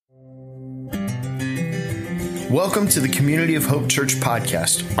Welcome to the Community of Hope Church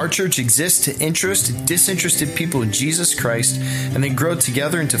podcast. Our church exists to interest disinterested people in Jesus Christ and then grow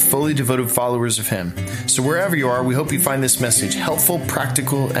together into fully devoted followers of Him. So wherever you are, we hope you find this message helpful,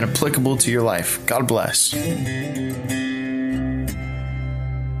 practical, and applicable to your life. God bless.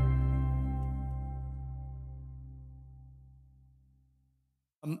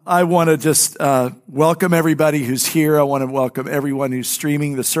 I want to just welcome everybody who's here. I want to welcome everyone who's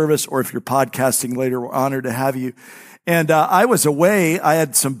streaming the service, or if you're podcasting later, we're honored to have you. And I was away. I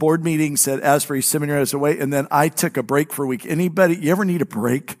had some board meetings at Asbury Seminary. I was away, and then I took a break for a week. Anybody, you ever need a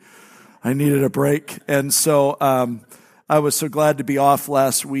break? I needed a break. And so I was so glad to be off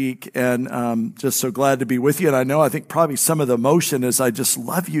last week, and just so glad to be with you. And I think probably some of the emotion is I just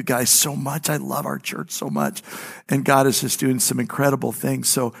love you guys so much. I love our church so much. And God is just doing some incredible things.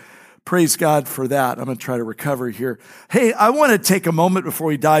 So praise God for that. I'm going to try to recover here. Hey, I want to take a moment before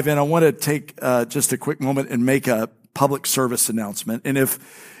we dive in. I want to take just a quick moment and make a public service announcement. And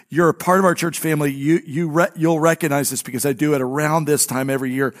if you're a part of our church family, you'll recognize this because I do it around this time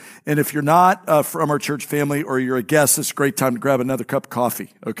every year. And if you're not from our church family or you're a guest, it's a great time to grab another cup of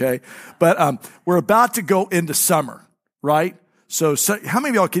coffee, okay? But we're about to go into summer, right? So how many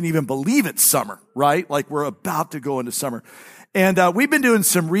of y'all can even believe it's summer, right? Like we're about to go into summer. And we've been doing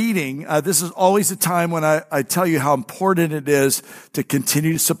some reading. This is always a time when I tell you how important it is to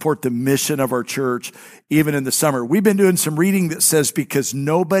continue to support the mission of our church, even in the summer. We've been doing some reading that says because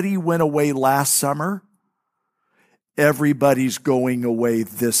nobody went away last summer, everybody's going away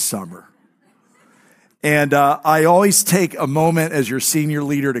this summer. And I always take a moment as your senior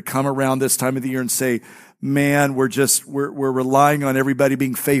leader to come around this time of the year and say, man, we're relying on everybody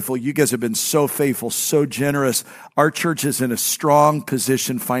being faithful. You guys have been so faithful, so generous. Our church is in a strong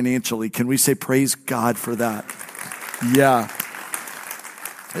position financially. Can we say praise God for that? Yeah.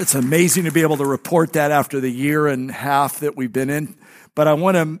 It's amazing to be able to report that after the year and a half that we've been in. But I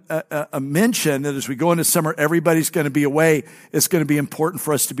want to mention that as we go into summer, everybody's going to be away. It's going to be important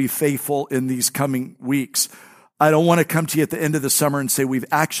for us to be faithful in these coming weeks. I don't want to come to you at the end of the summer and say we've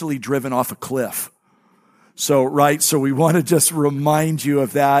actually driven off a cliff. So we want to just remind you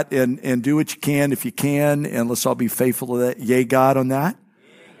of that and do what you can if you can, and let's all be faithful to that. Yay, God, on that?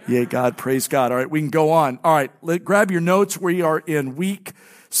 Yay, God, praise God. All right, we can go on. All right, grab your notes. We are in week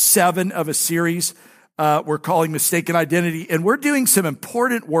 7 of a series we're calling Mistaken Identity, and we're doing some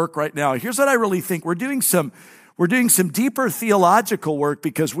important work right now. Here's what I really think. We're doing some deeper theological work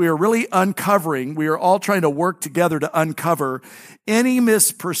because we are really uncovering, we are all trying to work together to uncover any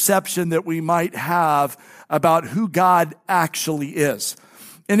misperception that we might have about who God actually is.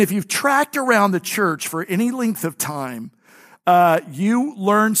 And if you've tracked around the church for any length of time, you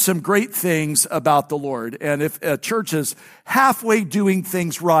learn some great things about the Lord. And if a church is halfway doing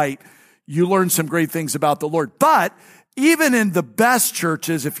things right, you learn some great things about the Lord. But even in the best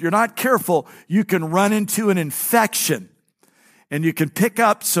churches, if you're not careful, you can run into an infection and you can pick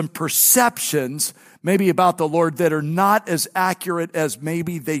up some perceptions maybe about the Lord that are not as accurate as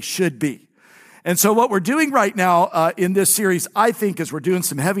maybe they should be. And so what we're doing right now in this series, I think, is we're doing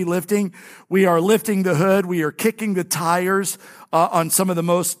some heavy lifting. We are lifting the hood. We are kicking the tires on some of the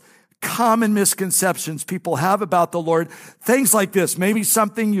most common misconceptions people have about the Lord. Things like this, maybe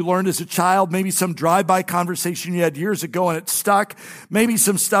something you learned as a child, maybe some drive-by conversation you had years ago and it stuck, maybe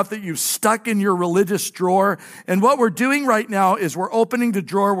some stuff that you've stuck in your religious drawer. And what we're doing right now is we're opening the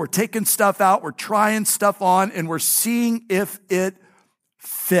drawer, we're taking stuff out, we're trying stuff on, and we're seeing if it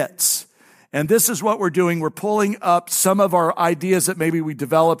fits. And this is what we're doing. We're pulling up some of our ideas that maybe we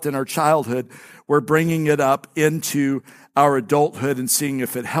developed in our childhood. We're bringing it up into our adulthood and seeing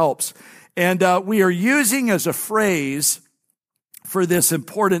if it helps. And we are using as a phrase for this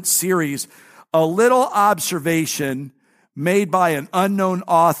important series, a little observation made by an unknown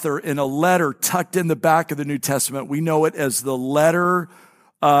author in a letter tucked in the back of the New Testament. We know it as the letter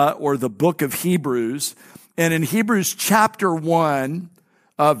or the book of Hebrews. And in Hebrews chapter 1,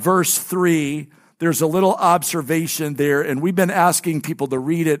 verse 3, there's a little observation there, and we've been asking people to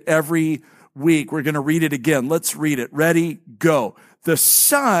read it every week. We're going to read it again. Let's read it. Ready? Go. The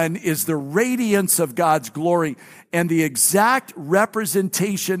Son is the radiance of God's glory and the exact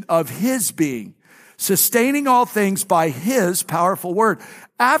representation of His being, sustaining all things by His powerful word.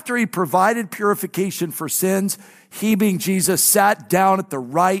 After He provided purification for sins, He, being Jesus, sat down at the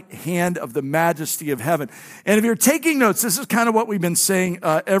right hand of the majesty of heaven. And if you're taking notes, this is kind of what we've been saying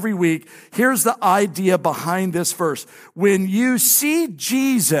every week. Here's the idea behind this verse. When you see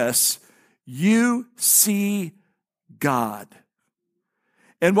Jesus, you see God.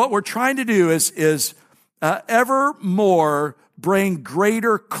 And what we're trying to do is ever more bring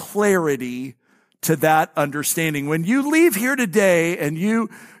greater clarity to that understanding. When you leave here today and you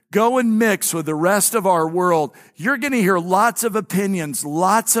go and mix with the rest of our world, you're going to hear lots of opinions,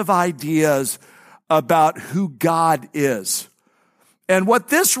 lots of ideas about who God is. And what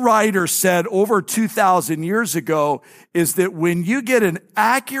this writer said over 2,000 years ago is that when you get an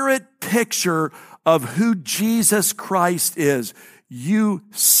accurate picture of who Jesus Christ is, you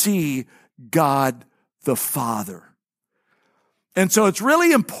see God the Father. And so it's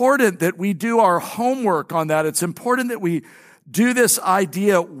really important that we do our homework on that. It's important that we do this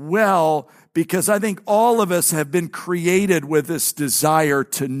idea well, because I think all of us have been created with this desire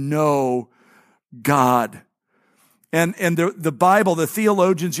to know God. And the Bible, the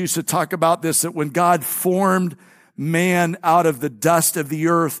theologians used to talk about this, that when God formed man out of the dust of the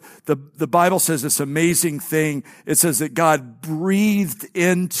earth, the Bible says this amazing thing. It says that God breathed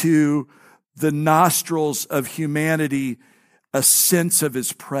into the nostrils of humanity a sense of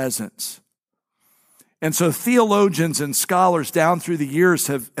his presence. And so theologians and scholars down through the years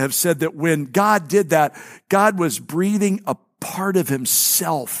have said that when God did that, God was breathing a part of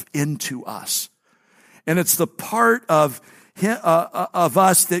himself into us. And it's the part of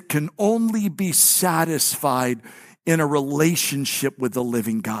us that can only be satisfied in a relationship with the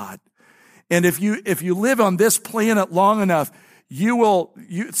living God. And if you live on this planet long enough,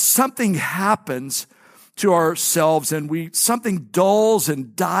 something happens to ourselves, and something dulls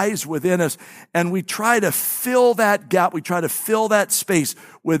and dies within us, and we try to fill that gap, we try to fill that space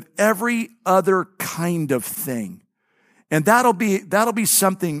with every other kind of thing. And that'll be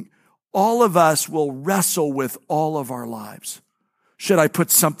something all of us will wrestle with all of our lives. Should I put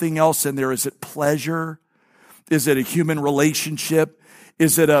something else in there? Is it pleasure? Is it a human relationship?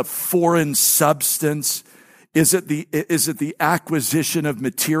 Is it a foreign substance? Is it the acquisition of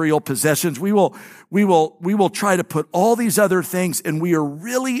material possessions? We will try to put all these other things, and we are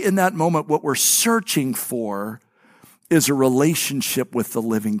really in that moment, what we're searching for is a relationship with the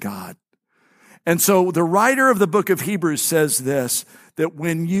living God. And so the writer of the book of Hebrews says this, that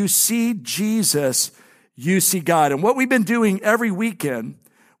when you see Jesus, you see God. And what we've been doing every weekend,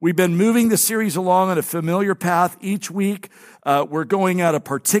 we've been moving the series along on a familiar path each week. We're going at a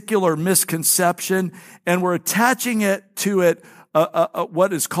particular misconception, and we're attaching it to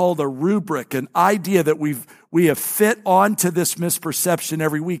what is called a rubric, an idea that we have fit onto this misperception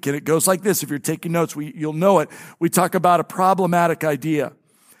every week. And it goes like this. If you're taking notes, you'll know it. We talk about a problematic idea.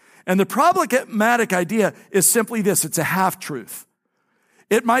 And the problematic idea is simply this. It's a half-truth.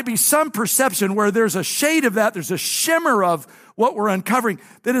 It might be some perception where there's a shade of that, there's a shimmer of what we're uncovering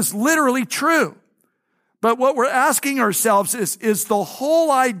that is literally true. But what we're asking ourselves is the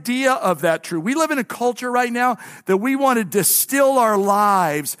whole idea of that true? We live in a culture right now that we want to distill our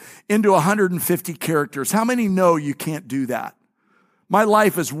lives into 150 characters. How many know you can't do that? My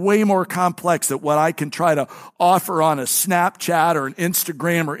life is way more complex than what I can try to offer on a Snapchat or an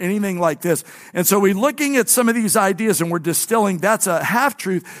Instagram or anything like this. And so we're looking at some of these ideas and we're distilling. That's a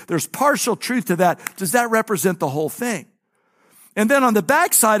half-truth. There's partial truth to that. Does that represent the whole thing? And then on the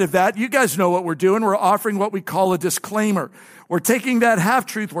backside of that, you guys know what we're doing. We're offering what we call a disclaimer. We're taking that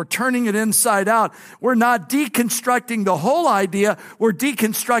half-truth, we're turning it inside out. We're not deconstructing the whole idea. We're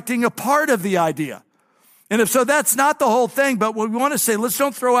deconstructing a part of the idea. And if so, that's not the whole thing, but what we want to say, let's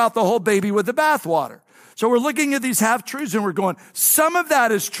don't throw out the whole baby with the bathwater. So we're looking at these half-truths and we're going, some of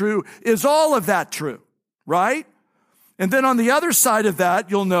that is true. Is all of that true? Right? And then on the other side of that,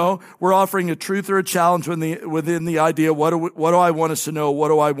 you'll know we're offering a truth or a challenge within the idea, what do I want us to know? What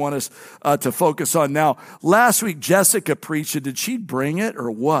do I want us to focus on? Now, last week, Jessica preached it. Did she bring it or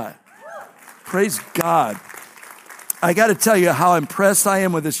what? Praise God. I got to tell you how impressed I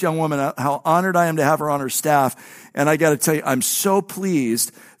am with this young woman, how honored I am to have her on our staff. And I got to tell you, I'm so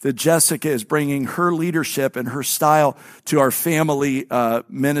pleased that Jessica is bringing her leadership and her style to our family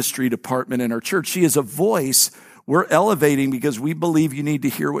ministry department in our church. She is a voice we're elevating because we believe you need to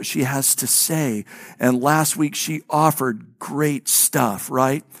hear what she has to say. And last week she offered great stuff,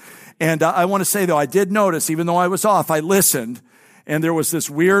 right? And I want to say, though, I did notice, even though I was off, I listened. And there was this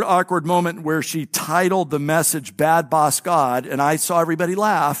weird, awkward moment where she titled the message, Bad Boss God, and I saw everybody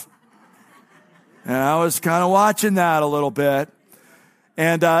laugh. And I was kind of watching that a little bit.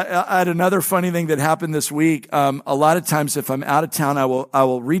 And I had another funny thing that happened this week. A lot of times if I'm out of town, I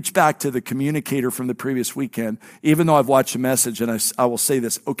will reach back to the communicator from the previous weekend, even though I've watched the message, and I will say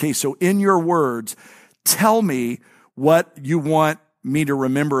this. Okay, so in your words, tell me what you want me to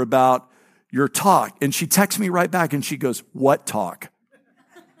remember about your talk. And she texts me right back and she goes, what talk?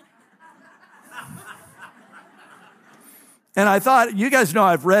 And I thought, you guys know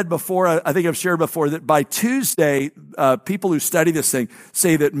I've read before, I think I've shared before, that by Tuesday, people who study this thing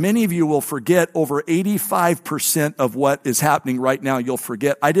say that many of you will forget over 85% of what is happening right now. You'll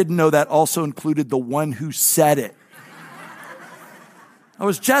forget. I didn't know that also included the one who said it. I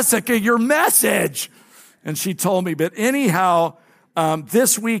was, Jessica, your message. And she told me. But anyhow,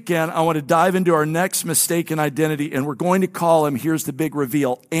 this weekend, I want to dive into our next mistaken identity, and we're going to call him, here's the big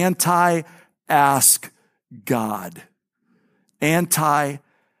reveal, anti-ask God. Anti-ask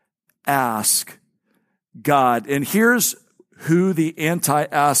God. And here's who the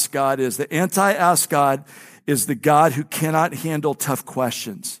anti-ask God is. The anti-ask God is the God who cannot handle tough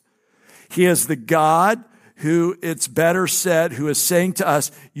questions. He is the God who, it's better said, who is saying to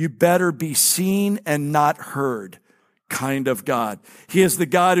us, you better be seen and not heard kind of God. He is the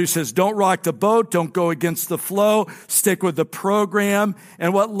God who says, don't rock the boat, don't go against the flow, stick with the program.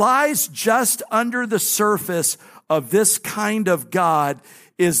 And what lies just under the surface of this kind of God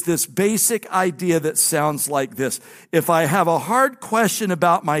is this basic idea that sounds like this. If I have a hard question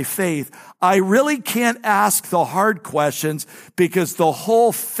about my faith, I really can't ask the hard questions because the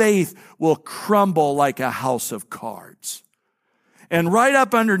whole faith will crumble like a house of cards. And right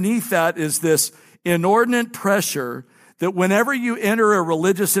up underneath that is this inordinate pressure that whenever you enter a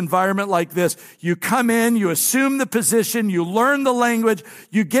religious environment like this, you come in, you assume the position, you learn the language,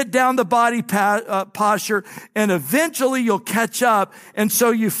 you get down the body posture, and eventually you'll catch up. And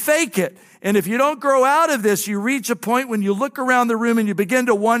so you fake it. And if you don't grow out of this, you reach a point when you look around the room and you begin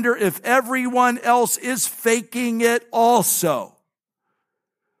to wonder if everyone else is faking it also.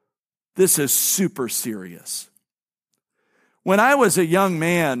 This is super serious. When I was a young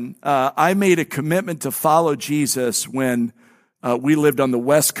man, I made a commitment to follow Jesus when we lived on the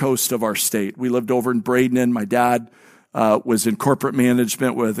west coast of our state. We lived over in Bradenton. My dad was in corporate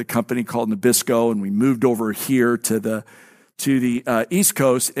management with a company called Nabisco, and we moved over here to the East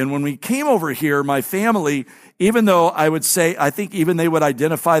Coast. And when we came over here, my family, even though I would say, I think even they would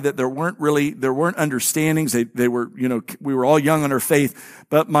identify that there weren't understandings. They were, we were all young in our faith,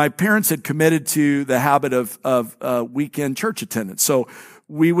 but my parents had committed to the habit of weekend church attendance. So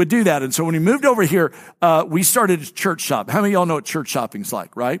we would do that. And so when we moved over here, we started a church shop. How many of y'all know what church shopping's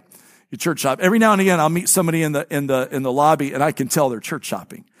like, right? You church shop. Every now and again, I'll meet somebody in the lobby and I can tell they're church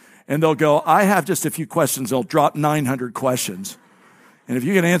shopping. And they'll go, I have just a few questions. They'll drop 900 questions. And if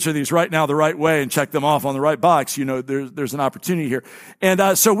you can answer these right now the right way and check them off on the right box, there's an opportunity here.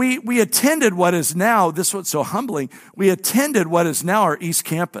 And so we attended what is now, this was so humbling, we attended what is now our East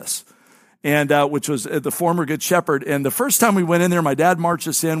Campus, and which was the former Good Shepherd. And the first time we went in there, my dad marched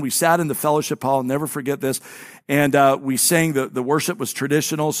us in. We sat in the fellowship hall. I'll never forget this. And we sang, the worship was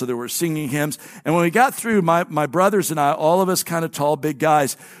traditional, so there were singing hymns. And when we got through, my brothers and I, all of us kind of tall, big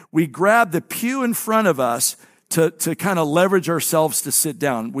guys, we grabbed the pew in front of us to kind of leverage ourselves to sit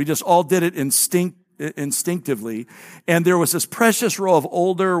down. We just all did it instinctively. And there was this precious row of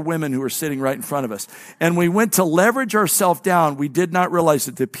older women who were sitting right in front of us. And we went to leverage ourselves down. We did not realize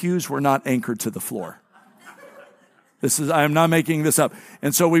that the pews were not anchored to the floor. I am not making this up.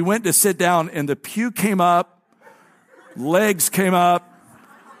 And so we went to sit down and the pew came up, legs came up.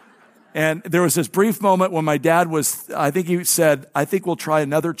 And there was this brief moment when my dad he said, I think we'll try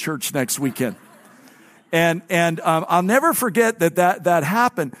another church next weekend. And I'll never forget that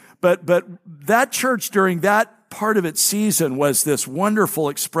happened. But that church during that part of its season was this wonderful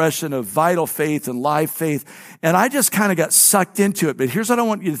expression of vital faith and live faith. And I just kind of got sucked into it. But here's what I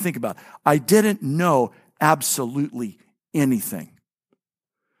want you to think about. I didn't know absolutely anything.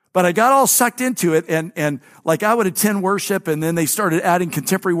 But I got all sucked into it, and like I would attend worship, and then they started adding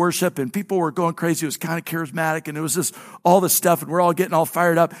contemporary worship, and people were going crazy. It was kind of charismatic, and it was just all this stuff, and we're all getting all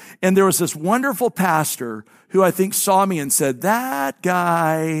fired up. And there was this wonderful pastor who I think saw me and said, that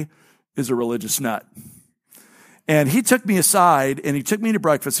guy is a religious nut. And he took me aside, and he took me to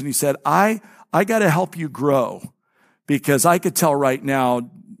breakfast, and he said, I got to help you grow, because I could tell right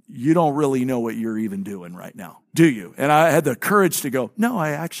now you don't really know what you're even doing right now, do you? And I had the courage to go, no,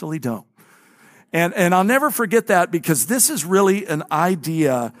 I actually don't. And I'll never forget that, because this is really an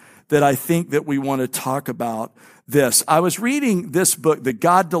idea that I think that we want to talk about this. I was reading this book, The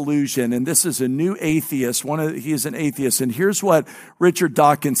God Delusion, and this is a new atheist. He is an atheist. And here's what Richard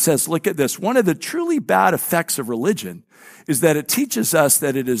Dawkins says. Look at this. One of the truly bad effects of religion is that it teaches us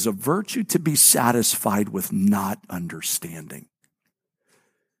that it is a virtue to be satisfied with not understanding.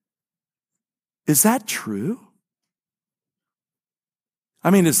 Is that true?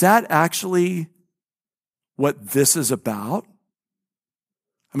 I mean, is that actually what this is about?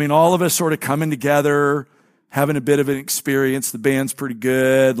 I mean, all of us sort of coming together, having a bit of an experience. The band's pretty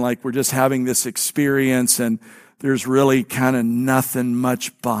good. Like, we're just having this experience, and there's really kind of nothing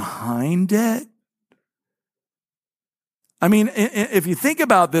much behind it. I mean, if you think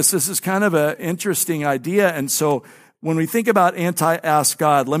about this, this is kind of an interesting idea. And so when we think about anti-ask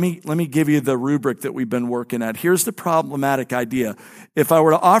God, let me give you the rubric that we've been working at. Here's the problematic idea. If I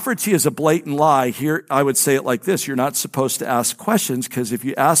were to offer it to you as a blatant lie, here I would say it like this. You're not supposed to ask questions, because if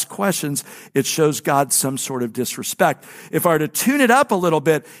you ask questions, it shows God some sort of disrespect. If I were to tune it up a little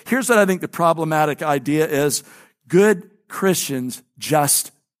bit, here's what I think the problematic idea is. Good Christians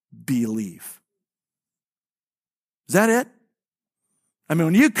just believe. Is that it? I mean,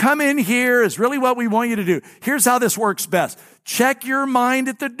 when you come in here is really what we want you to do. Here's how this works best. Check your mind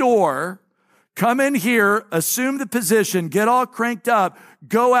at the door. Come in here, assume the position, get all cranked up,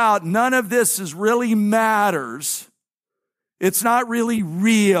 go out. None of this is really matters. It's not really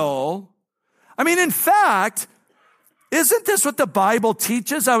real. I mean, in fact, isn't this what the Bible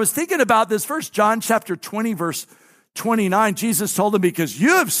teaches? I was thinking about this verse, John chapter 20, verse 29. Jesus told them, because you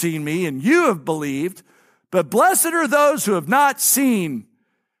have seen me and you have believed. But blessed are those who have not seen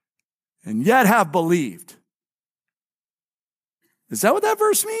and yet have believed. Is that what that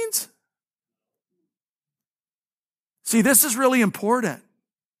verse means? See, this is really important.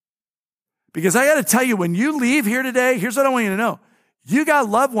 Because I got to tell you, when you leave here today, here's what I want you to know. You got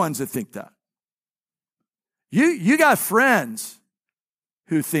loved ones that think that. You got friends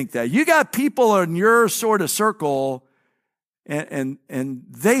who think that. You got people in your sort of circle and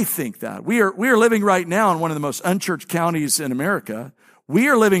they think that. We are living right now in one of the most unchurched counties in America. We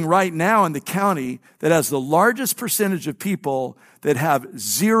are living right now in the county that has the largest percentage of people that have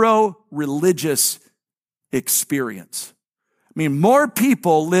zero religious experience. I mean, more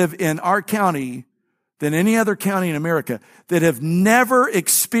people live in our county than any other county in America that have never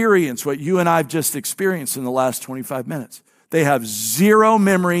experienced what you and I have just experienced in the last 25 minutes. They have zero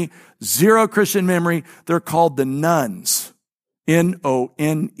memory, zero Christian memory. They're called the nones.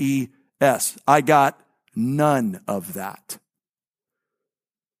 N-O-N-E-S. I got none of that.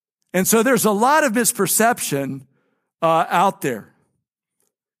 And so there's a lot of misperception out there.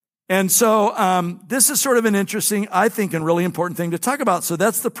 And so this is sort of an interesting, I think, and really important thing to talk about. So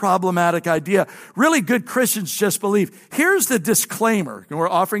that's the problematic idea. Really good Christians just believe. Here's the disclaimer. And we're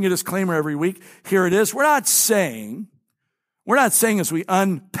offering a disclaimer every week. Here it is. We're not saying as we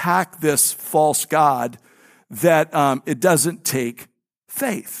unpack this false God that it doesn't take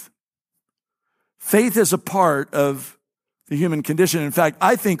faith. Faith is a part of the human condition. In fact,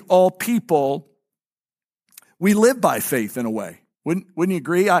 I think all people, we live by faith in a way. Wouldn't you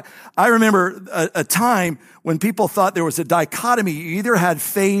agree? I remember a time when people thought there was a dichotomy. You either had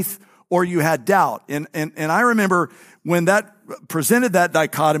faith or you had doubt. And I remember when that presented that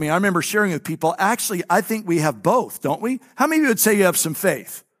dichotomy, I remember sharing with people, actually, I think we have both, don't we? How many of you would say you have some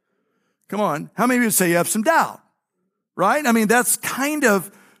faith? Come on. How many of you would say you have some doubt? Right? I mean, that's kind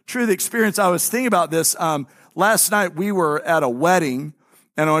of true of the experience. I was thinking about this. Last night we were at a wedding,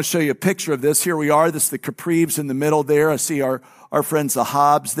 and I want to show you a picture of this. Here we are. This is the Caprives in the middle there. I see our friends, the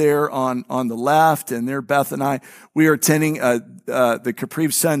Hobbs, there on the left, and there Beth and I. We are attending the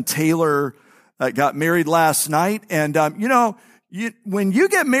Caprive son, Taylor, got married last night. And, when you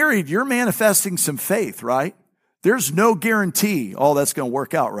get married, you're manifesting some faith, right? There's no guarantee all that's going to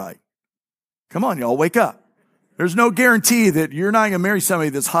work out right. Come on, y'all, wake up. There's no guarantee that you're not going to marry somebody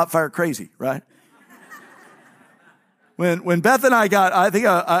that's hot fire crazy, right? When Beth and I I think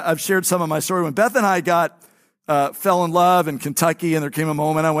I've shared some of my story. When Beth and I fell in love in Kentucky, and there came a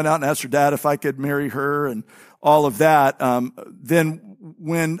moment I went out and asked her dad if I could marry her and all of that. Then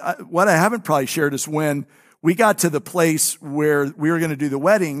what I haven't probably shared is when we got to the place where we were going to do the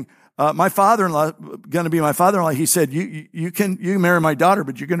wedding, my father-in-law, going to be my father-in-law, he said, you can marry my daughter,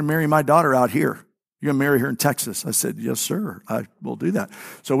 but you're going to marry my daughter out here. You're going to marry her in Texas. I said, yes, sir, I will do that.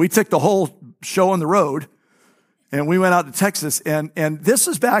 So we took the whole show on the road, and we went out to Texas. And this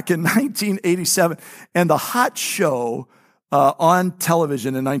is back in 1987. And the hot show on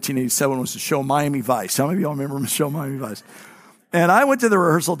television in 1987 was the show Miami Vice. How many of y'all remember the show Miami Vice? And I went to the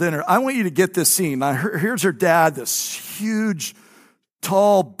rehearsal dinner. I want you to get this scene. Now, here's her dad, this huge,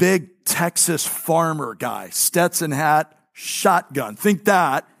 tall, big Texas farmer guy, Stetson hat, shotgun. Think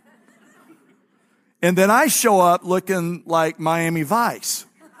that. And then I show up looking like Miami Vice.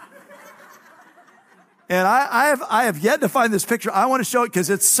 And I have yet to find this picture. I want to show it because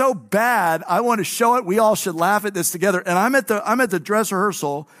it's so bad. I want to show it. We all should laugh at this together. And I'm at the dress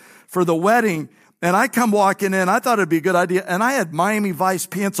rehearsal for the wedding, and I come walking in. I thought it'd be a good idea. And I had Miami Vice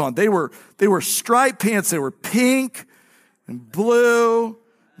pants on. They were striped pants. They were pink and blue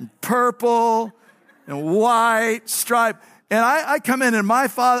and purple and white striped. And I come in and my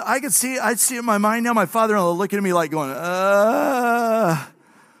father, I see it in my mind now, my father-in-law looking at me like going, And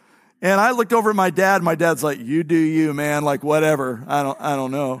I looked over at my dad. My dad's like, you do you, man, like whatever. I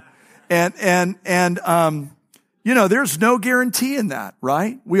don't know. And there's no guarantee in that,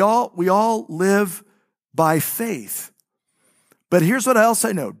 right? We all live by faith. But here's what else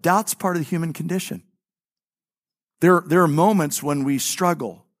I know. Doubt's part of the human condition. There are moments when we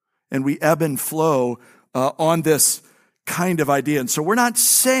struggle and we ebb and flow on this kind of idea. And so we're not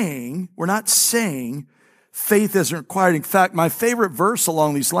saying faith isn't required. In fact, my favorite verse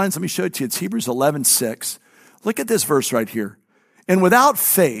along these lines, let me show it to you. It's Hebrews 11:6. Look at this verse right here. And without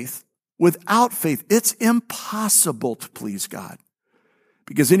faith, it's impossible to please God.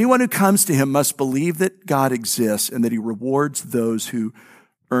 Because anyone who comes to him must believe that God exists and that he rewards those who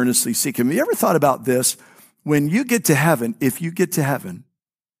earnestly seek him. Have you ever thought about this? When you get to heaven, if you get to heaven,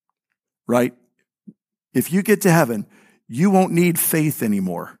 right? If you get to heaven, you won't need faith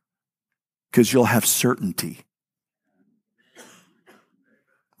anymore because you'll have certainty.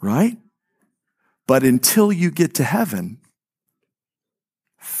 Right? But until you get to heaven,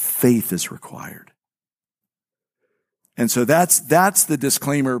 faith is required. And so that's the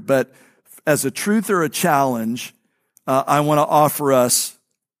disclaimer. But as a truth or a challenge, I want to offer us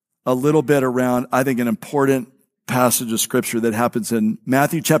a little bit around, I think, an important passage of scripture that happens in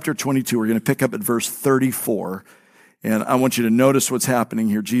Matthew chapter 22. We're going to pick up at verse 34. And I want you to notice what's happening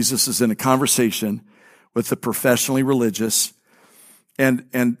here. Jesus is in a conversation with the professionally religious. And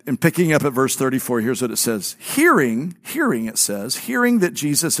picking up at verse 34, here's what it says. Hearing that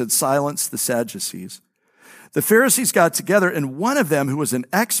Jesus had silenced the Sadducees, the Pharisees got together, and one of them, who was an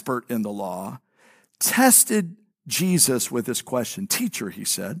expert in the law, tested Jesus with this question. Teacher, he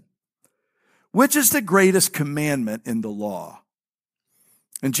said, which is the greatest commandment in the law?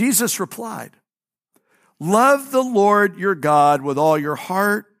 And Jesus replied, love the Lord your God with all your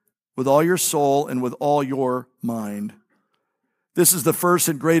heart, with all your soul, and with all your mind. This is the first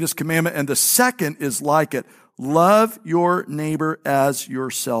and greatest commandment, and the second is like it. Love your neighbor as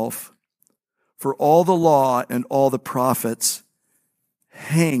yourself. For all the law and all the prophets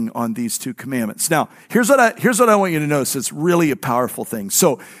hang on these two commandments. Now, here's what I want you to notice. It's really a powerful thing.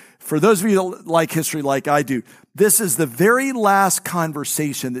 So, for those of you that like history like I do, this is the very last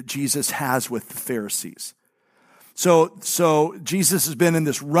conversation that Jesus has with the Pharisees. So Jesus has been in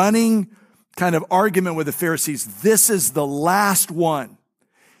this running kind of argument with the Pharisees. This is the last one.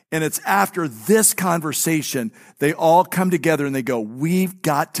 And it's after this conversation, they all come together and they go, we've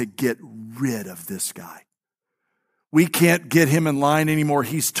got to get rid of this guy. We can't get him in line anymore.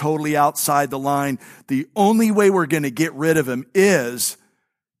 He's totally outside the line. The only way we're going to get rid of him is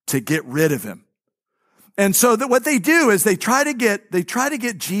to get rid of him. And so what they do is they try to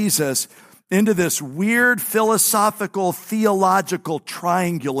get Jesus into this weird philosophical, theological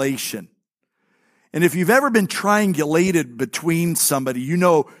triangulation. And if you've ever been triangulated between somebody, you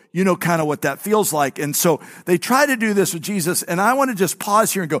know kind of what that feels like. And so they try to do this with Jesus. And I want to just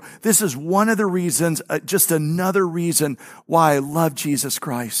pause here and go, this is one of the reasons, just another reason why I love Jesus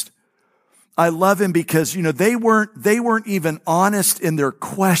Christ. I love him because, they weren't even honest in their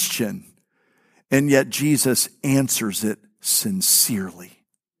question. And yet Jesus answers it sincerely.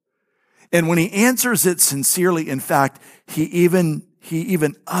 And when he answers it sincerely, in fact, he even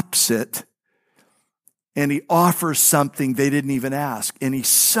ups it. And he offers something they didn't even ask. And he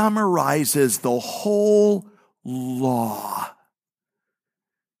summarizes the whole law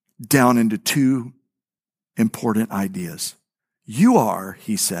down into two important ideas. You are,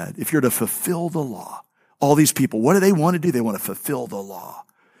 he said, if you're to fulfill the law, all these people, what do they want to do? They want to fulfill the law.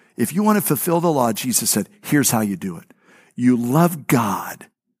 If you want to fulfill the law, Jesus said, here's how you do it. You love God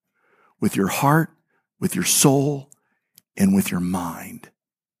with your heart, with your soul, and with your mind.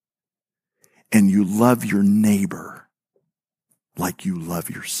 And you love your neighbor like you love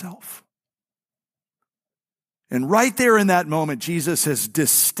yourself. And right there in that moment, Jesus has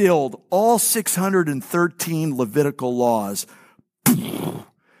distilled all 613 Levitical laws,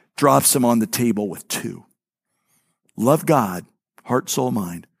 drops them on the table with two. Love God, heart, soul,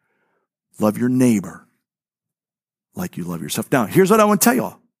 mind. Love your neighbor like you love yourself. Now, here's what I want to tell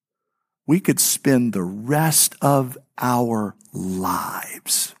y'all. We could spend the rest of our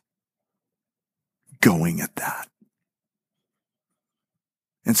lives going at that.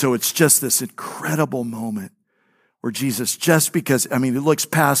 And so it's just this incredible moment where Jesus, just because, he looks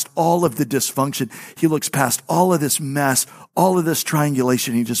past all of the dysfunction, he looks past all of this mess, all of this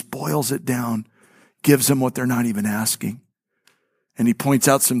triangulation, he just boils it down, gives them what they're not even asking. And he points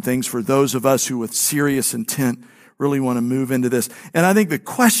out some things for those of us who with serious intent really want to move into this. And I think the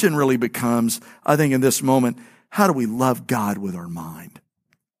question really becomes, in this moment, how do we love God with our mind?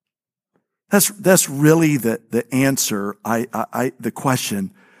 That's really the answer, the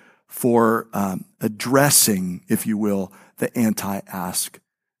question for addressing, if you will, the anti-ask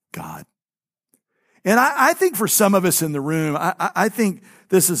God. And I think for some of us in the room, I think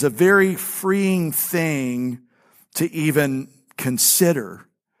this is a very freeing thing to even consider.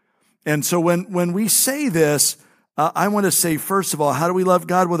 And so when we say this, I want to say, first of all, how do we love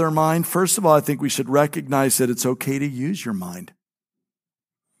God with our mind? First of all, I think we should recognize that it's okay to use your mind.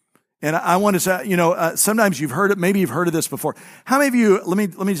 And I want to say, sometimes you've heard it, maybe you've heard of this before. How many of you, let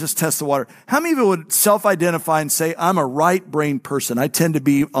me just test the water. How many of you would self-identify and say, I'm a right-brained person? I tend to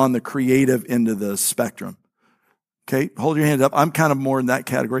be on the creative end of the spectrum. Okay, hold your hand up. I'm kind of more in that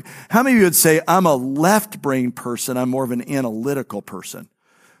category. How many of you would say, I'm a left-brained person? I'm more of an analytical person.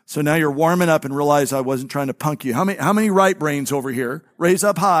 So now you're warming up and realize I wasn't trying to punk you. How many right brains over here? Raise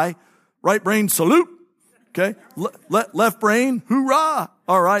up high. Right brain, salute. Okay. Left brain, hoorah.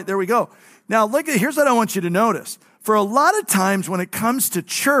 All right, there we go. Now here's what I want you to notice. For a lot of times when it comes to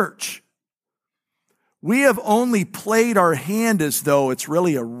church, we have only played our hand as though it's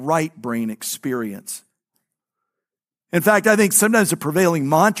really a right brain experience. In fact, I think sometimes the prevailing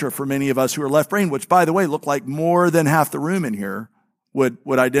mantra for many of us who are left brain, which by the way, look like more than half the room in here, would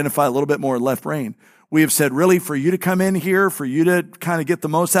identify a little bit more left brain. We have said, really, for you to come in here, for you to kind of get the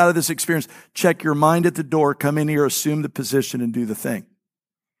most out of this experience, check your mind at the door, come in here, assume the position, and do the thing.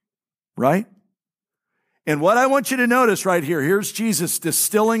 Right? And what I want you to notice right here, here's Jesus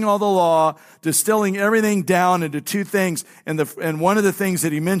distilling all the law, distilling everything down into two things. And one of the things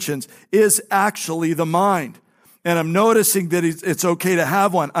that he mentions is actually the mind. And I'm noticing that it's okay to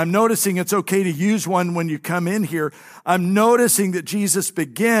have one. I'm noticing it's okay to use one when you come in here. I'm noticing that Jesus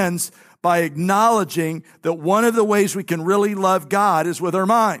begins by acknowledging that one of the ways we can really love God is with our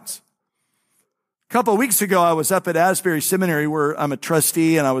minds. A couple of weeks ago, I was up at Asbury Seminary where I'm a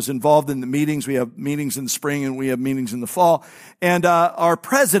trustee and I was involved in the meetings. We have meetings in the spring and we have meetings in the fall. And our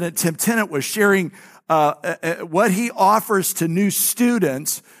president, Tim Tennant, was sharing what he offers to new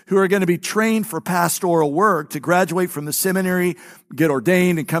students who are going to be trained for pastoral work to graduate from the seminary, get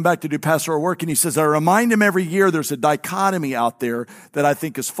ordained, and come back to do pastoral work. And he says, I remind him every year there's a dichotomy out there that I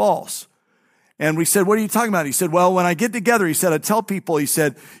think is false. And we said, what are you talking about? He said, well, when I get together, he said, I tell people, he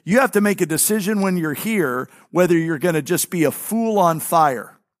said, you have to make a decision when you're here whether you're going to just be a fool on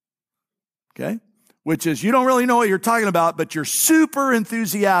fire. Okay? Which is you don't really know what you're talking about, but you're super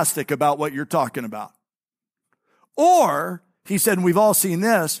enthusiastic about what you're talking about. Or, he said, and we've all seen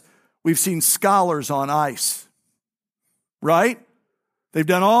this, we've seen scholars on ice. Right? They've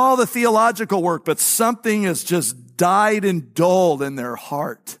done all the theological work, but something has just died and dulled in their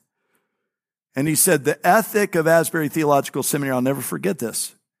heart. And he said, the ethic of Asbury Theological Seminary, I'll never forget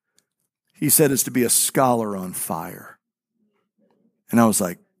this. He said, is to be a scholar on fire. And I was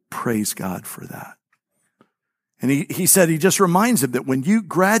like, praise God for that. And he said, he just reminds him that when you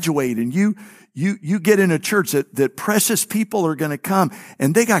graduate and you get in a church that precious people are going to come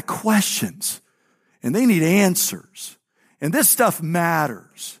and they got questions and they need answers. And this stuff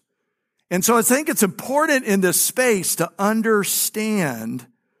matters. And so I think it's important in this space to understand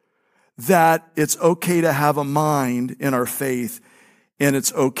that it's okay to have a mind in our faith and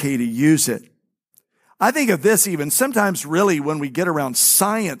it's okay to use it. I think of this even sometimes really when we get around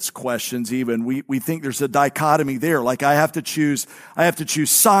science questions even, we think there's a dichotomy there. Like I have to choose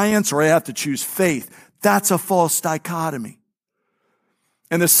science or I have to choose faith. That's a false dichotomy.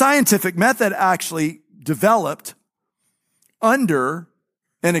 And the scientific method actually developed under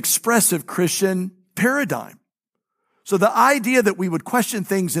an expressive Christian paradigm. So the idea that we would question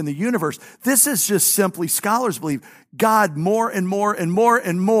things in the universe, this is just simply, scholars believe, God more and more and more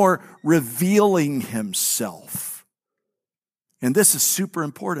and more revealing himself. And this is super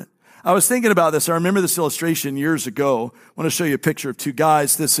important. I was thinking about this. I remember this illustration years ago. I want to show you a picture of two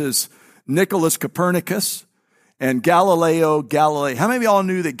guys. This is Nicholas Copernicus and Galileo Galilei. How many of y'all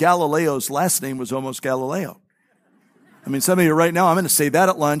knew that Galileo's last name was almost Galileo? I mean, some of you right now, I'm going to say that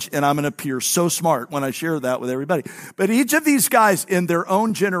at lunch and I'm going to appear so smart when I share that with everybody. But each of these guys in their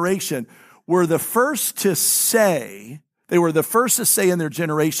own generation were the first to say in their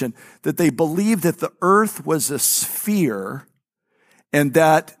generation that they believed that the earth was a sphere and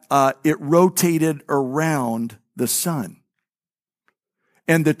that it rotated around the sun.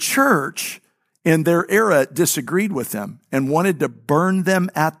 And the church in their era disagreed with them and wanted to burn them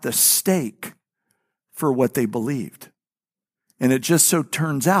at the stake for what they believed. And it just so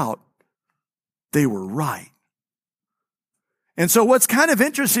turns out they were right. And so what's kind of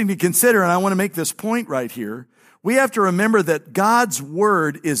interesting to consider, and I want to make this point right here, We have to remember that God's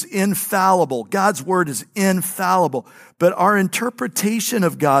word is infallible. God's word is infallible. But our interpretation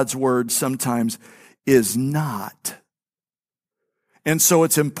of God's word sometimes is not. And so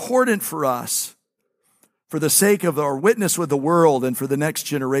it's important for us, for the sake of our witness with the world and for the next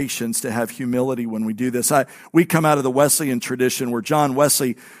generations, to have humility when we do this. We come out of the Wesleyan tradition where John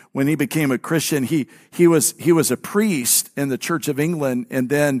Wesley, when he became a Christian, he was a priest in the Church of England. And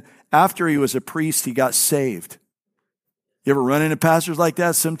then after he was a priest, he got saved. You ever run into pastors like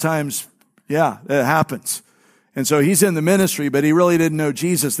that? Sometimes, yeah, it happens. And so he's in the ministry, but he really didn't know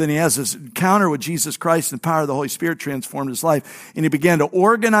Jesus. Then he has this encounter with Jesus Christ, and the power of the Holy Spirit transformed his life. And he began to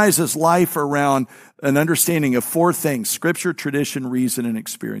organize his life around an understanding of 4 things: Scripture, tradition, reason, and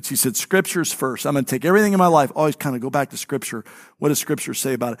experience. He said, Scripture's first. I'm going to take everything in my life, always kind of go back to Scripture. What does Scripture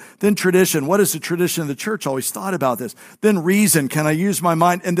say about it? Then tradition. What is the tradition of the church? Always thought about this. Then reason. Can I use my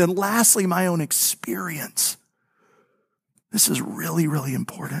mind? And then lastly, my own experience. This is really, really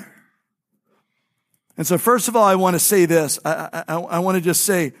important. And so first of all, I want to say this. I want to just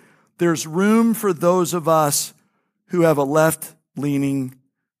say there's room for those of us who have a left-leaning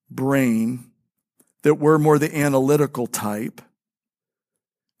brain, that we're more the analytical type.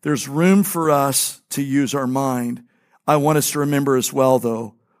 There's room for us to use our mind. I want us to remember as well,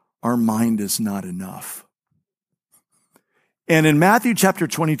 though, our mind is not enough. And in Matthew chapter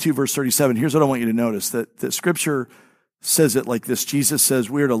 22, verse 37, here's what I want you to notice, that Scripture says it like this. Jesus says,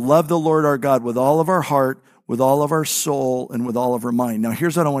 we are to love the Lord our God with all of our heart, with all of our soul, and with all of our mind. Now,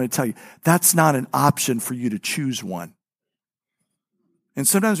 here's what I want to tell you. That's not an option for you to choose one. And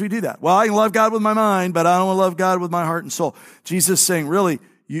sometimes we do that. Well, I can love God with my mind, but I don't want to love God with my heart and soul. Jesus is saying, really,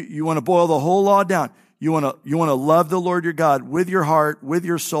 you want to boil the whole law down. You want to love the Lord your God with your heart, with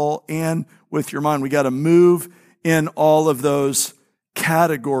your soul, and with your mind. We got to move in all of those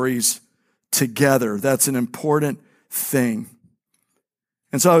categories together. That's an important thing.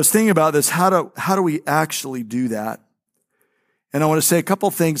 And so I was thinking about this. How do we actually do that? And I want to say a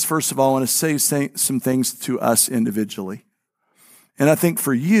couple things. First of all, I want to say some things to us individually. And I think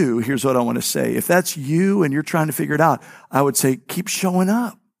for you, here's what I want to say. If that's you and you're trying to figure it out, I would say keep showing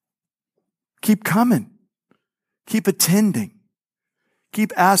up. Keep coming. Keep attending.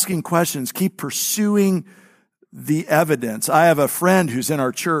 Keep asking questions. Keep pursuing the evidence. I have a friend who's in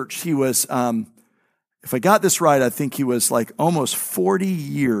our church. He was, if I got this right, I think he was like almost 40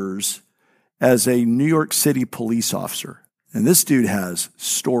 years as a New York City police officer. And this dude has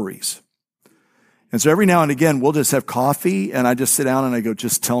stories. And so every now and again, we'll just have coffee and I just sit down and I go,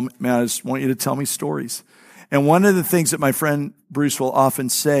 just tell me, man, I just want you to tell me stories. And one of the things that my friend Bruce will often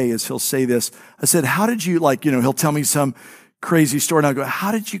say is he'll say this. I said, how did you he'll tell me some crazy story. And I go,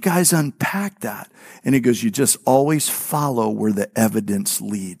 how did you guys unpack that? And he goes, you just always follow where the evidence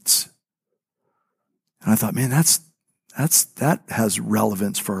leads. And I thought, man, that has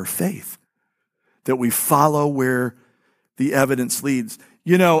relevance for our faith, that we follow where the evidence leads.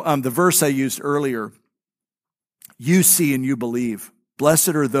 The verse I used earlier, you see and you believe. Blessed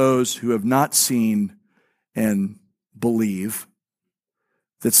are those who have not seen and believe.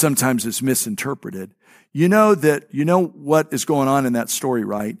 That sometimes is misinterpreted. You know what is going on in that story,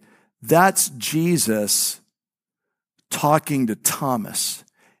 right? That's Jesus talking to Thomas.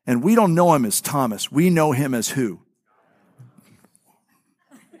 And we don't know him as Thomas. We know him as who?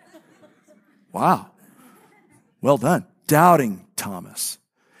 Wow. Well done. Doubting Thomas.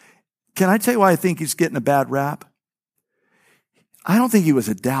 Can I tell you why I think he's getting a bad rap? I don't think he was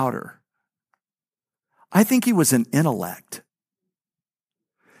a doubter. I think he was an intellect.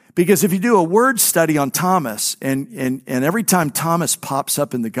 Because if you do a word study on Thomas, and every time Thomas pops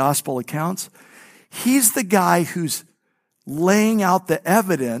up in the gospel accounts, he's the guy who's laying out the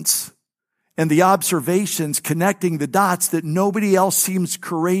evidence and the observations, connecting the dots that nobody else seems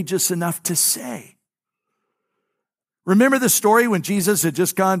courageous enough to say. Remember the story when Jesus had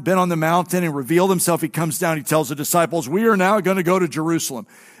just been on the mountain and revealed himself? He comes down, he tells the disciples, we are now going to go to Jerusalem.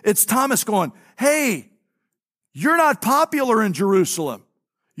 It's Thomas going, hey, you're not popular in Jerusalem.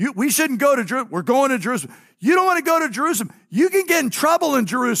 We shouldn't go to Jerusalem. We're going to Jerusalem. You don't want to go to Jerusalem. You can get in trouble in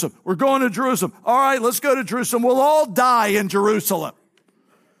Jerusalem. We're going to Jerusalem. All right, let's go to Jerusalem. We'll all die in Jerusalem.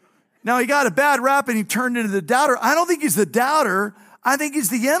 Now, he got a bad rap and he turned into the doubter. I don't think he's the doubter. I think he's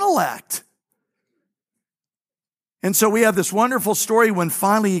the intellect. And so we have this wonderful story when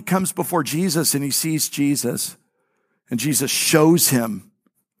finally he comes before Jesus and he sees Jesus. And Jesus shows him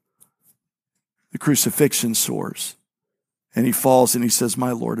the crucifixion sores. And he falls and he says,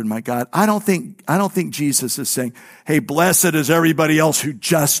 my Lord and my God. I don't think Jesus is saying, hey, blessed is everybody else who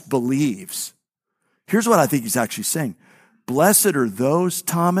just believes. Here's what I think he's actually saying. Blessed are those,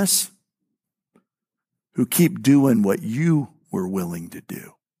 Thomas, who keep doing what you were willing to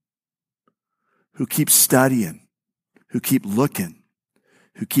do, who keep studying, who keep looking,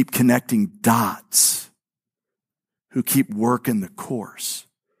 who keep connecting dots, who keep working the course.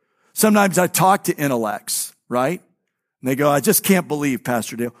 Sometimes I talk to intellects, right? And they go, I just can't believe,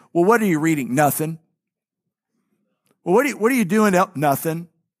 Pastor Dale. Well, what are you reading? Nothing. Well, what are you doing? Nothing.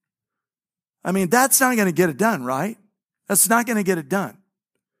 I mean, that's not going to get it done, right? That's not going to get it done.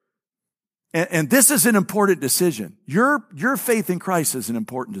 And this is an important decision. Your faith in Christ is an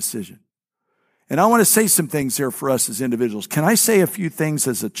important decision. And I want to say some things here for us as individuals. Can I say a few things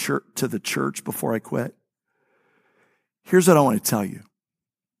as a church to the church before I quit? Here's what I want to tell you.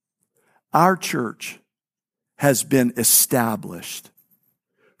 Our church has been established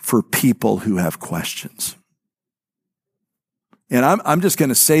for people who have questions. And I'm just going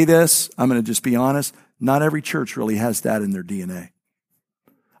to say this. I'm going to just be honest. Not every church really has that in their DNA.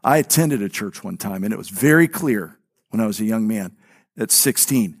 I attended a church one time, and it was very clear when I was a young man at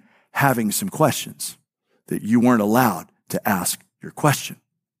 16, having some questions that you weren't allowed to ask your question.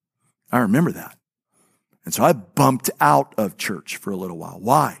 I remember that. And so I bumped out of church for a little while.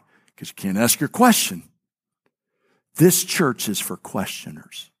 Why? Because you can't ask your question. This church is for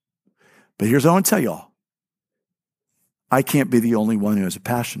questioners. But here's what I want to tell y'all. I can't be the only one who has a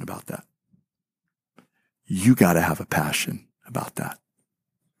passion about that. You got to have a passion about that.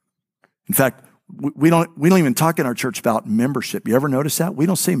 In fact, we don't even talk in our church about membership. You ever notice that? We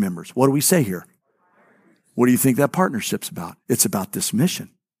don't say members. What do we say here? What do you think that partnership's about? It's about this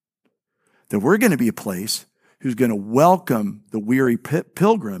mission. That we're going to be a place who's going to welcome the weary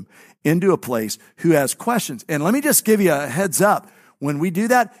pilgrim into a place who has questions. And let me just give you a heads up. When we do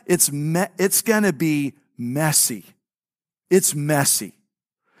that, it's going to be messy. It's messy.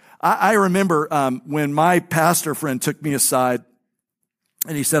 I remember when my pastor friend took me aside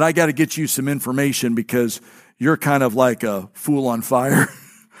and he said, I got to get you some information because you're kind of like a fool on fire.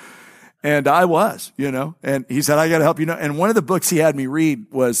 And I was, and he said, I got to help you know. And one of the books he had me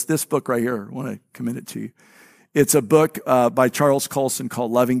read was this book right here. I want to commend it to you. It's a book by Charles Colson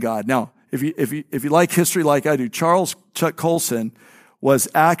called Loving God. Now, if you like history like I do, Chuck Colson was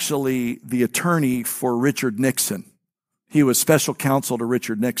actually the attorney for Richard Nixon. He was special counsel to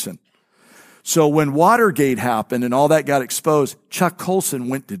Richard Nixon. So when Watergate happened and all that got exposed, Chuck Colson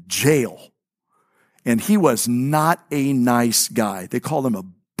went to jail. And he was not a nice guy. They called him a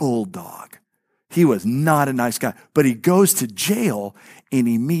bulldog. He was not a nice guy. But he goes to jail and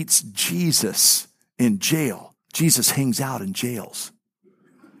he meets Jesus in jail. Jesus hangs out in jails.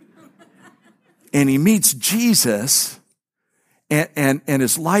 And he meets Jesus and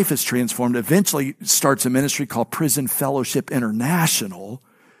his life is transformed. Eventually starts a ministry called Prison Fellowship International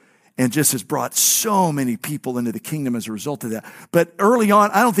and just has brought so many people into the kingdom as a result of that. But early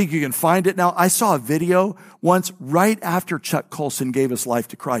on, I don't think you can find it now. I saw a video once right after Chuck Colson gave his life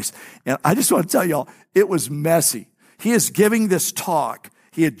to Christ. And I just want to tell y'all, it was messy. He is giving this talk.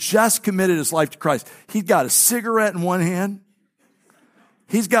 He had just committed his life to Christ. He'd got a cigarette in one hand.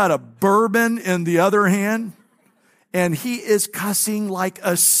 He's got a bourbon in the other hand. And he is cussing like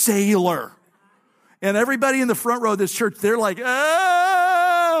a sailor. And everybody in the front row of this church, they're like,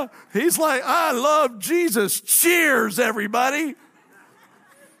 ah! He's like, I love Jesus. Cheers, everybody.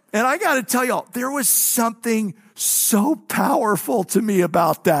 And I got to tell y'all, there was something so powerful to me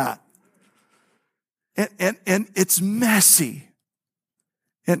about that. And it's messy.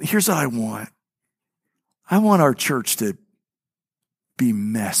 And here's what I want. I want our church to be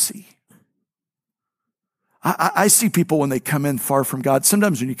messy. I see people when they come in far from God.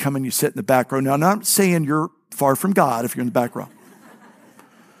 Sometimes when you come in, you sit in the back row. Now, I'm not saying you're far from God if you're in the back row.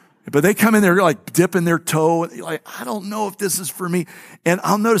 But they come in there like dipping their toe. And like, I don't know if this is for me. And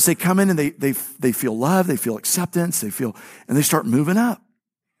I'll notice they come in and they feel love. They feel acceptance. And they start moving up.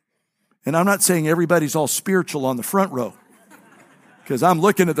 And I'm not saying everybody's all spiritual on the front row. Because I'm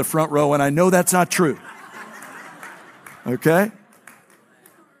looking at the front row and I know that's not true. Okay?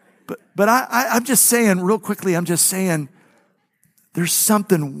 But I'm just saying, real quickly, there's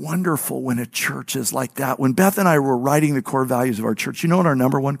something wonderful when a church is like that. When Beth and I were writing the core values of our church, you know what our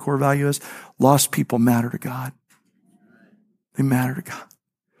number one core value is? Lost people matter to God. They matter to God.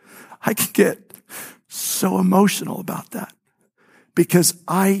 I can get so emotional about that because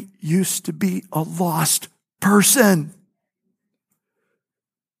I used to be a lost person.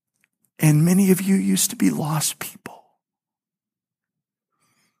 And many of you used to be lost people.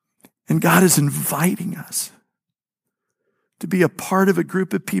 And God is inviting us to be a part of a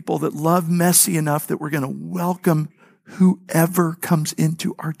group of people that love messy enough that we're going to welcome whoever comes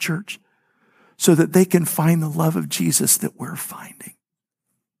into our church so that they can find the love of Jesus that we're finding.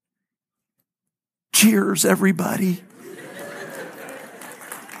 Cheers, everybody.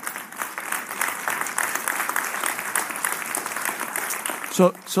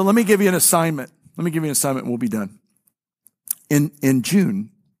 So let me give you an assignment. And we'll be done. In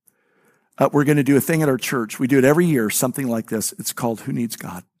June, we're going to do a thing at our church. We do it every year, something like this. It's called Who Needs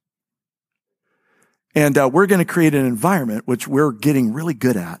God? And we're going to create an environment, which we're getting really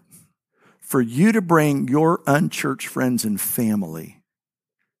good at, for you to bring your unchurched friends and family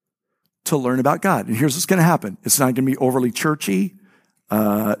to learn about God. And here's what's going to happen. It's not going to be overly churchy.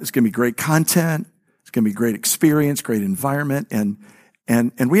 It's going to be great content. It's going to be great experience, great environment. And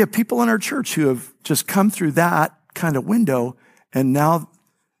we have people in our church who have just come through that kind of window, and now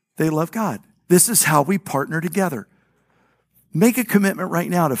they love God. This is how we partner together. Make a commitment right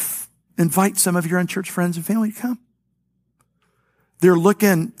now to invite some of your unchurched friends and family to come.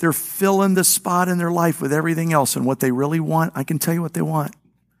 They're filling the spot in their life with everything else, and what they really want, I can tell you what they want.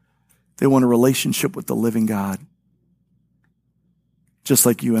 They want a relationship with the living God. Just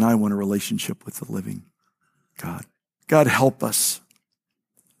like you and I want a relationship with the living God. God, help us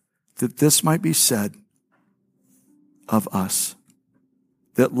that this might be said of us.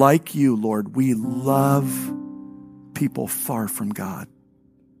 That like you, Lord, we love people far from God.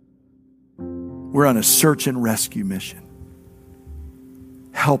 We're on a search and rescue mission.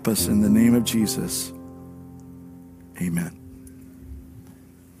 Help us in the name of Jesus. Amen.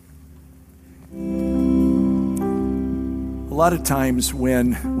 A lot of times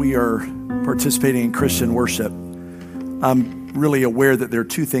when we are participating in Christian worship, I'm really aware that there are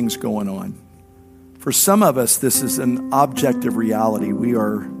two things going on. For some of us, this is an objective reality. We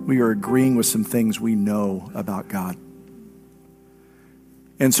are agreeing with some things we know about God.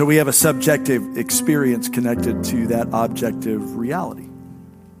 And so we have a subjective experience connected to that objective reality.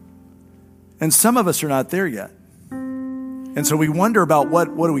 And some of us are not there yet. And so we wonder about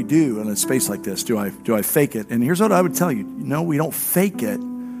what do we do in a space like this? Do I fake it? And here's what I would tell you. No, we don't fake it.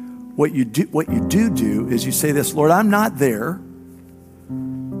 What you do is you say this, Lord, I'm not there.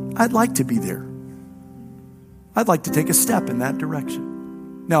 I'd like to be there. I'd like to take a step in that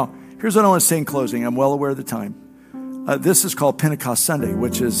direction. Now, here's what I want to say in closing. I'm well aware of the time. This is called Pentecost Sunday,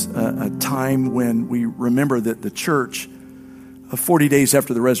 which is a time when we remember that the church, 40 days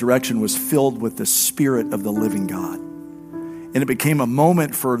after the resurrection, was filled with the Spirit of the living God. And it became a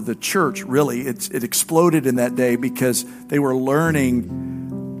moment for the church, really. It exploded in that day because they were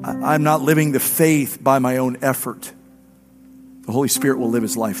learning, I'm not living the faith by my own effort. The Holy Spirit will live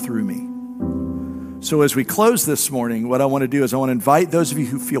his life through me. So as we close this morning, what I want to do is I want to invite those of you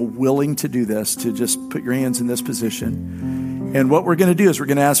who feel willing to do this to just put your hands in this position. And what we're going to do is we're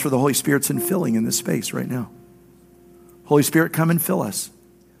going to ask for the Holy Spirit's infilling in this space right now. Holy Spirit, come and fill us.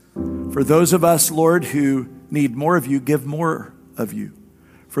 For those of us, Lord, who need more of you, give more of you.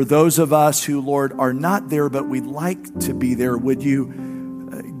 For those of us who, Lord, are not there, but we'd like to be there, would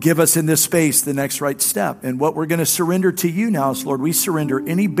you give us in this space the next right step? And what we're going to surrender to you now is, Lord, we surrender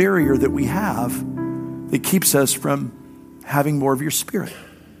any barrier that we have that keeps us from having more of your Spirit.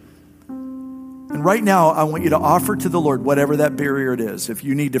 And right now, I want you to offer to the Lord whatever that barrier it is. If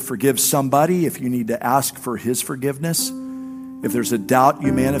you need to forgive somebody, if you need to ask for his forgiveness, if there's a doubt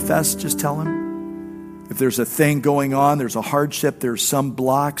you manifest, just tell him. If there's a thing going on, there's a hardship, there's some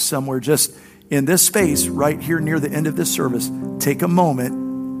block somewhere, just in this space, right here near the end of this service, take a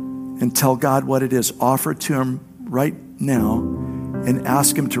moment and tell God what it is. Offer it to him right now and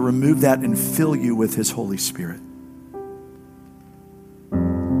ask him to remove that and fill you with his Holy Spirit.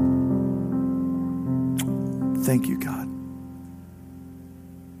 Thank you, God.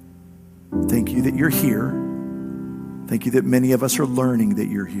 Thank you that you're here. Thank you that many of us are learning that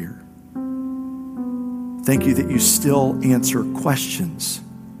you're here. Thank you that you still answer questions,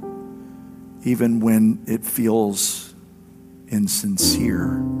 even when it feels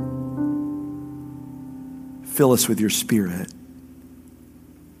insincere. Fill us with your Spirit.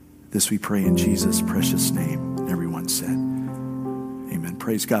 This we pray in Jesus' precious name. And everyone said, amen.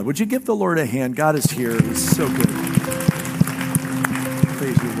 Praise God. Would you give the Lord a hand? God is here. He's so good.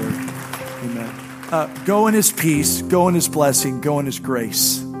 Praise you, Lord. Amen. Go in his peace. Go in his blessing. Go in his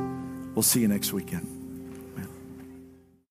grace. We'll see you next weekend.